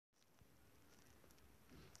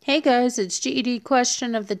Hey guys, it's GED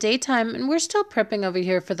question of the daytime, and we're still prepping over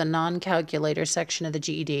here for the non-calculator section of the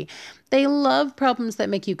GED. They love problems that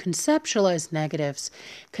make you conceptualize negatives,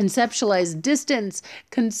 conceptualize distance,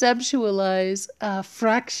 conceptualize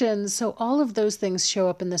fractions. So all of those things show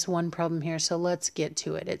up in this one problem here. So let's get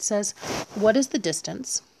to it. It says, what is the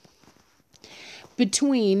distance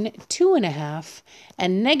between 2.5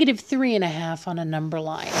 and negative 3.5 on a number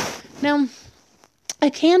line? Now, I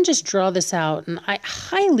can just draw this out, and I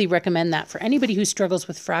highly recommend that for anybody who struggles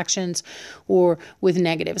with fractions or with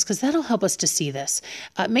negatives, because that'll help us to see this.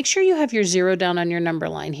 Make sure you have your 0 down on your number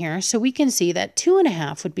line here, so we can see that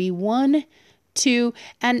 2.5 would be 1, 2,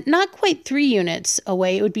 and not quite 3 units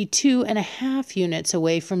away. It would be 2.5 units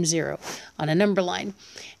away from 0 on a number line.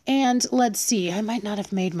 And let's see, I might not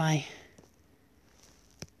have made my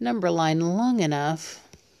number line long enough.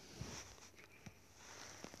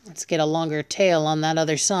 Let's get a longer tail on that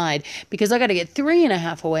other side, because I got to get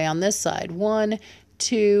 3.5 away on this side. 1,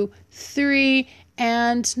 2, 3,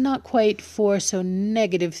 and not quite 4, so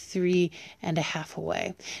negative 3.5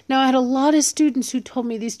 away. Now, I had a lot of students who told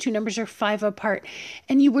me these two numbers are 5 apart,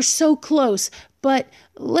 and you were so close. But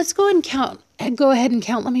let's go ahead and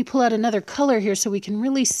count. Let me pull out another color here so we can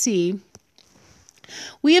really see.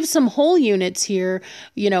 We have some whole units here,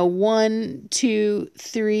 1, 2,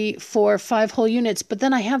 3, 4, 5 whole units, but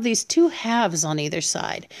then I have these 2 halves on either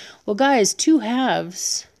side. Well, guys, 2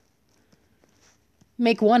 halves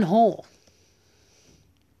make 1 whole.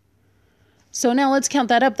 So now let's count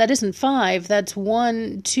that up. That isn't 5. That's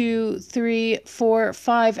 1, 2, 3, 4,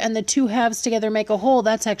 5, and the 2 halves together make a whole.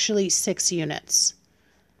 That's actually 6 units.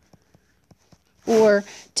 Or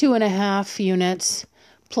 2.5 units.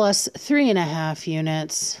 Plus 3.5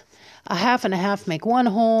 units. A half and a half make 1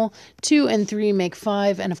 whole. 2 and 3 make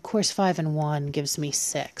 5. And of course, 5 and 1 gives me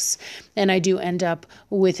 6. And I do end up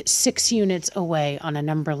with 6 units away on a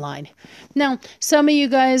number line. Now, some of you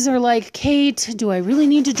guys are like, Kate, do I really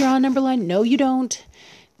need to draw a number line? No, you don't.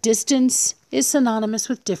 Distance is synonymous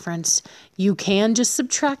with difference. You can just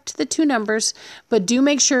subtract the 2 numbers, but do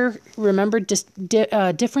make sure, remember,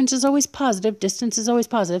 difference is always positive. Distance is always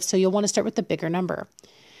positive. So you'll want to start with the bigger number.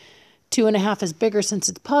 2.5 is bigger since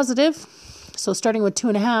it's positive. So starting with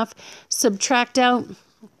 2.5, subtract out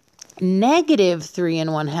negative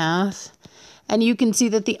 3.5. And you can see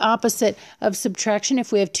that the opposite of subtraction,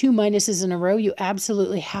 if we have 2 minuses in a row, you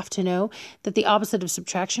absolutely have to know that the opposite of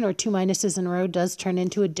subtraction, or 2 minuses in a row, does turn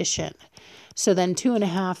into addition. So then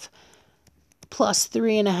 2.5 plus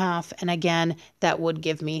 3.5, and again, that would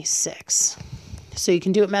give me 6. So you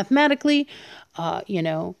can do it mathematically,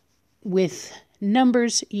 with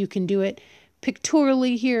numbers. You can do it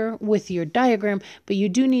pictorially here with your diagram, but you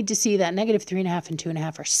do need to see that negative 3.5 and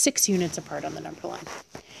 2.5 are 6 units apart on the number line.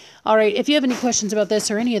 All right, if you have any questions about this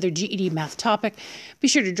or any other GED math topic, be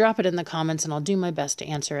sure to drop it in the comments and I'll do my best to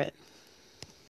answer it.